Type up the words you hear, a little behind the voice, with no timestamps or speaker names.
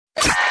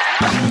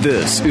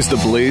This is the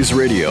Blaze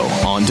Radio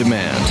on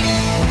demand.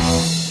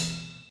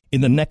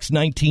 In the next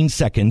 19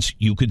 seconds,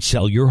 you could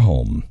sell your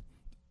home.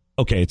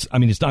 Okay, it's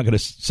not going to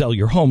sell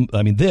your home.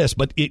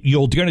 But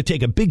you're going to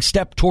take a big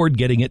step toward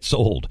getting it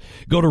sold.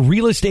 Go to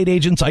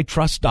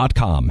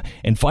realestateagentsitrust.com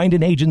and find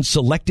an agent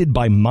selected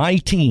by my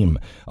team,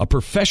 a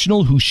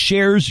professional who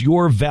shares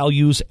your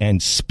values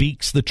and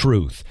speaks the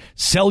truth.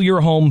 Sell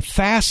your home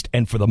fast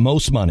and for the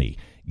most money.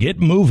 Get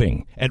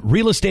moving at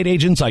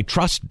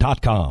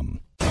realestateagentsitrust.com.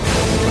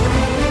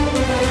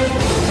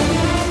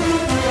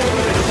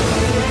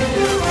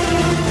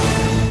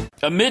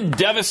 Amid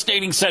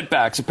devastating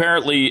setbacks,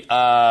 apparently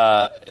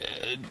Elon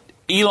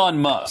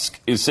Musk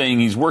is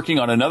saying he's working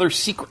on another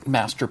secret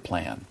master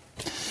plan.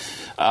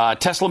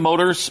 Tesla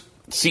Motors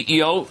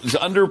CEO is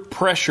under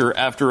pressure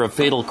after a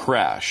fatal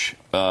crash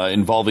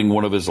involving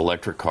one of his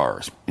electric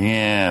cars.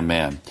 Yeah,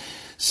 man.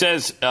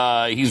 Says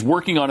he's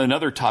working on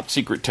another top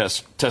secret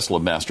Tesla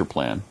master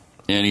plan,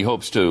 and he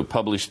hopes to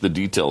publish the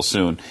details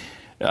soon.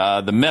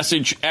 The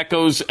message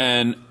echoes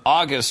an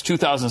August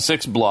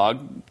 2006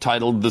 blog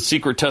titled The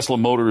Secret Tesla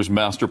Motors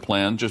Master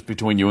Plan, just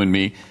between you and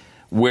me,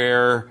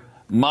 where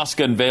Musk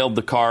unveiled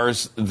the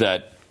cars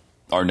that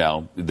are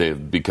now,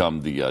 they've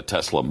become the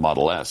Tesla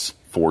Model S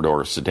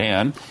four-door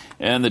sedan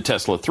and the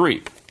Tesla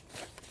 3.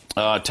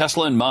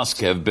 Tesla and Musk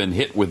have been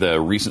hit with a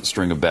recent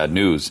string of bad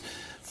news.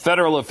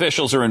 Federal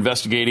officials are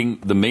investigating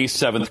the May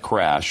 7th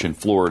crash in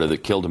Florida that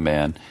killed a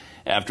man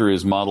after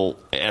his Model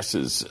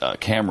S's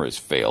cameras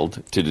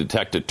failed to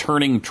detect a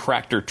turning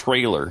tractor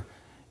trailer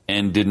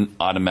and didn't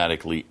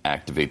automatically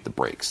activate the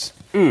brakes.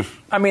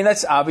 I mean,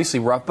 that's obviously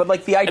rough, but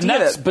like the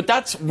idea But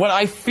that's what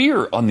I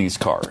fear on these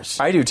cars.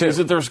 I do too. Is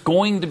that there's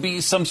going to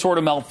be some sort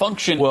of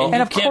malfunction, and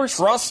you can't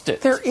trust it.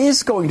 There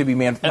is going to be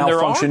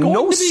malfunction.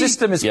 No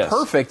system is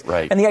perfect.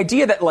 Right. And the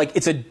idea that like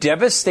it's a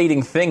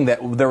devastating thing that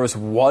there was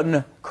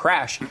one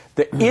crash,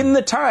 that in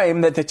the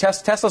time that the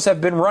Teslas have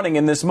been running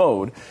in this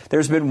mode,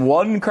 there's been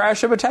one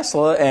crash of a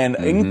Tesla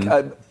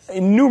and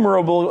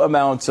innumerable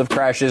amounts of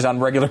crashes on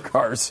regular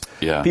cars.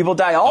 Yeah. People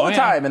die all the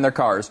time in their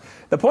cars.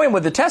 The point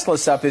with the Tesla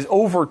stuff is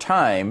over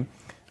time,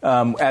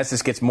 as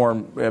this gets more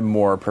and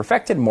more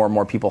perfected, more and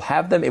more people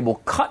have them, it will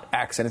cut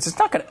accidents. It's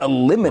not going to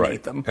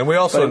eliminate them. And we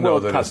also know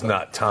that it's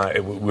not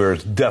time. We're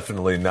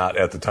definitely not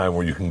at the time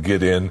where you can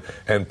get in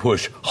and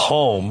push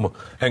home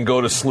and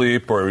go to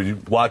sleep or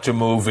watch a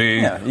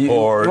movie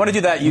or you want to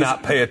do that,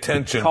 not pay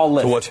attention to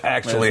what's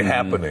actually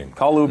happening.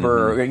 Call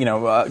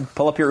Uber,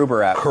 pull up your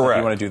Uber app. Correct. If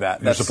you want to do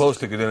that. You're supposed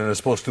to get in and it's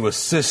supposed to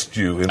assist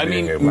you in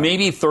being able.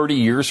 Maybe 30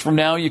 years from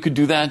now you could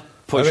do that.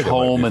 Push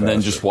home and then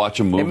just watch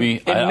a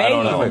movie. I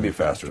don't know. It might be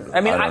faster.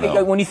 I mean,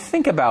 when you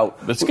think about...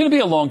 It's going to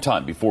be a long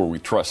time before we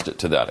trust it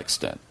to that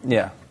extent.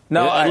 Yeah.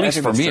 No, at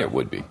least for me true. it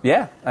would be.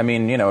 Yeah. I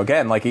mean,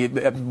 again, like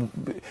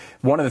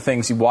one of the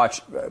things you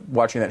watching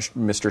that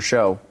Mr.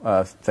 Show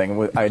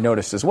thing, I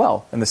noticed as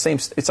well. And the same,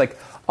 it's like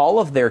all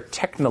of their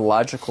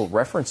technological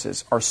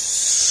references are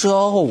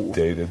so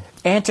dated,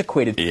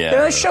 antiquated. Yeah.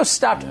 This show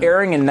stopped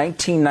airing in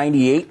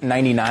 1998,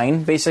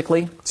 99,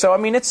 basically. So, I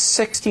mean, it's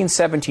 16,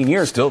 17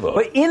 years. Still, though.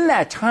 But in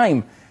that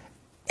time,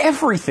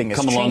 everything has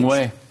come changed. A long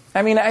way.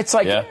 I mean, it's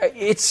like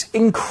it's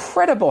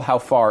incredible how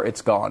far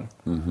it's gone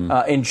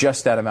in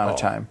just that amount of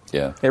time.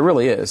 Yeah, it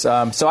really is.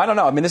 So I don't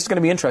know. I mean, this is going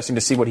to be interesting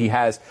to see what he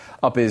has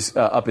up his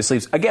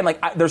sleeves. Again,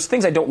 there's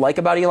things I don't like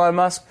about Elon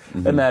Musk,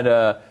 and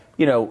that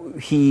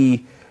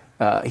he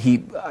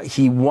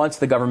wants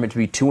the government to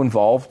be too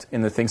involved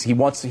in the things he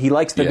wants. He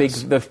likes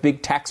the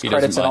big tax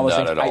credits and all those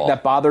things.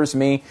 That bothers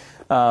me.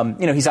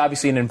 He's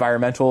obviously an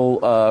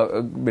environmental,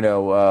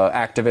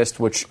 activist,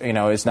 which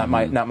is not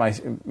my does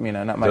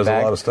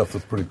bag. A lot of stuff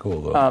that's pretty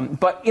cool, though.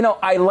 But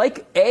I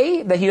like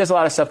that he does a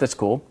lot of stuff that's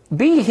cool.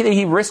 B,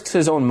 he risks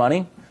his own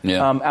money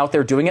out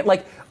there doing it.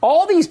 Like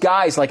all these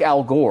guys, like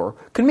Al Gore,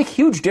 can make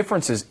huge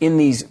differences in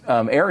these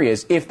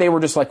areas if they were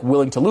just like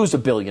willing to lose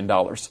 $1 billion.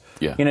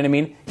 Yeah. You know what I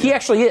mean? He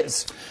actually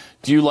is.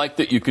 Do you like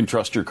that you can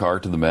trust your car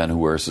to the man who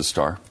wears the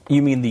star?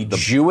 You mean the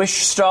Jewish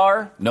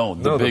star? No,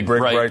 the big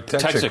bright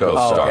Texaco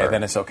star. Okay,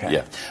 then it's okay.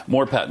 Yeah.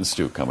 More Pat and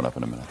Stu coming up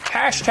in a minute.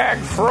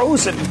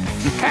 #Frozen.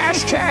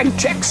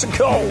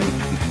 #Texaco.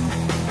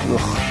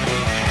 Ugh.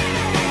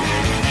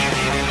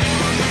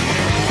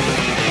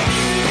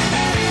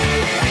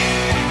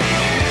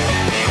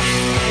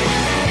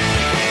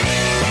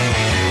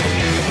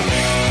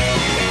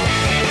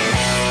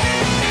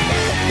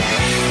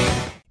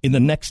 In the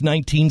next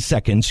 19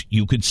 seconds,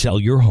 you could sell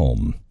your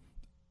home.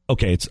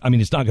 Okay, it's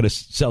not going to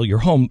sell your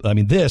home,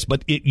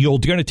 but you're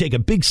going to take a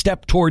big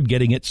step toward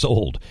getting it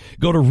sold.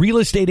 Go to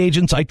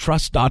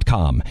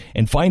realestateagentsitrust.com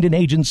and find an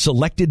agent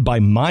selected by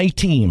my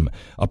team,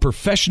 a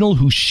professional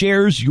who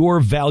shares your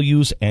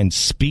values and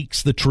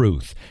speaks the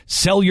truth.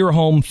 Sell your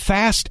home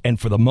fast and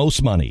for the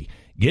most money.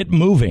 Get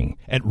moving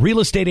at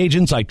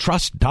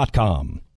realestateagentsitrust.com.